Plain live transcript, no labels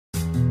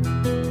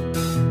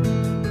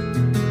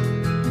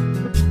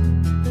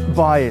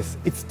buyers,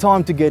 it's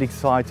time to get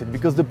excited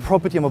because the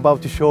property I'm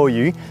about to show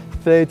you,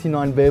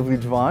 39 Bayville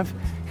Drive,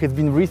 has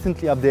been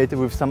recently updated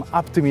with some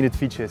up-to-minute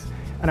features,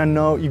 and I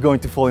know you're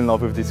going to fall in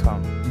love with this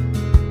one.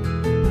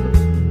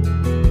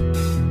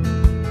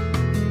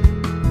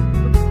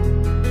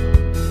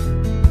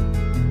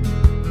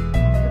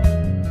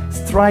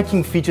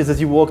 Striking features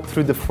as you walk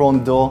through the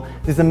front door,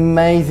 this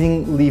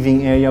amazing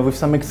living area with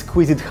some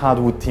exquisite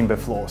hardwood timber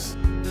floors.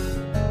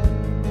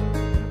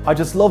 I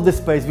just love the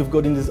space we've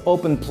got in this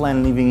open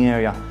plan living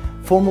area.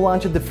 Formal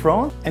lounge at the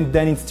front, and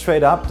then it's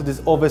straight up to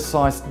this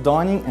oversized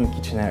dining and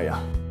kitchen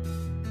area.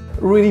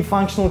 Really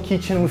functional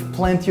kitchen with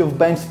plenty of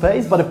bench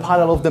space, but the part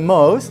I love the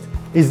most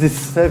is this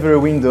Severe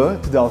window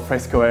to the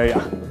alfresco area.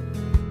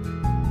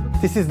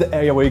 This is the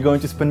area where you're going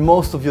to spend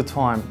most of your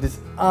time, this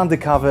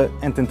undercover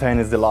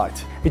entertainer's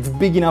delight. It's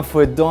big enough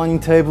for a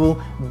dining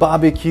table,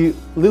 barbecue,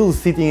 little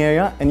sitting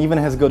area, and even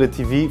has got a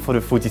TV for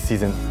the footy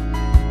season.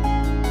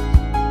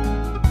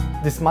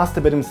 This master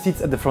bedroom sits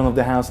at the front of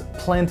the house,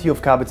 plenty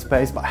of cupboard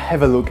space, but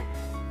have a look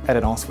at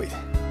an ensuite.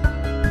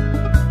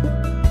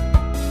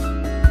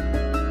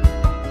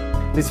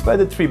 These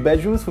further 3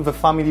 bedrooms with a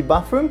family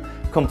bathroom,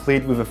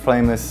 complete with a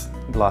frameless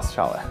glass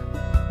shower.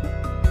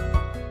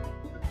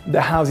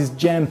 The house is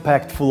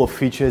jam-packed full of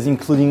features,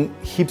 including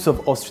heaps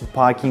of off-street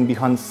parking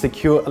behind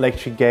secure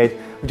electric gate,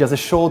 which has a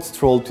short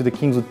stroll to the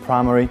Kingswood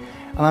Primary,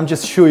 and I'm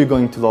just sure you're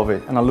going to love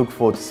it, and I look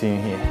forward to seeing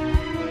you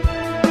here.